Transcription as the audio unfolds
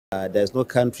There's no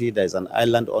country that is an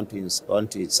island unto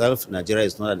itself. Nigeria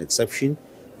is not an exception.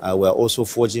 We're also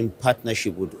forging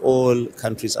partnership with all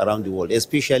countries around the world,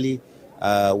 especially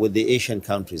with the Asian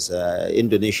countries,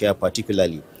 Indonesia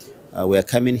particularly. We're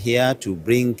coming here to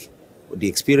bring the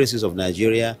experiences of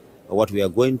Nigeria, what we are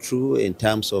going through in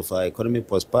terms of economic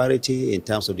prosperity, in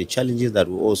terms of the challenges that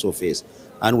we also face.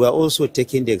 And we're also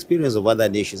taking the experience of other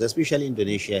nations, especially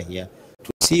Indonesia here,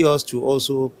 to see us to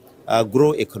also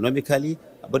grow economically,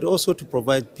 but also to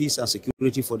provide peace and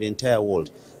security for the entire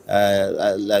world.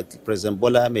 Like President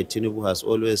Bola Ahmed Tinubu has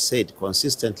always said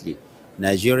consistently,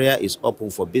 Nigeria is open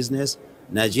for business.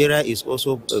 Nigeria is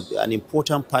also an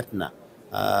important partner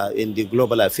in the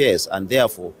global affairs, and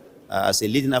therefore, as a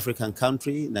leading African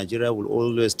country, Nigeria will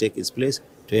always take its place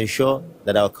to ensure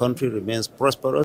that our country remains prosperous.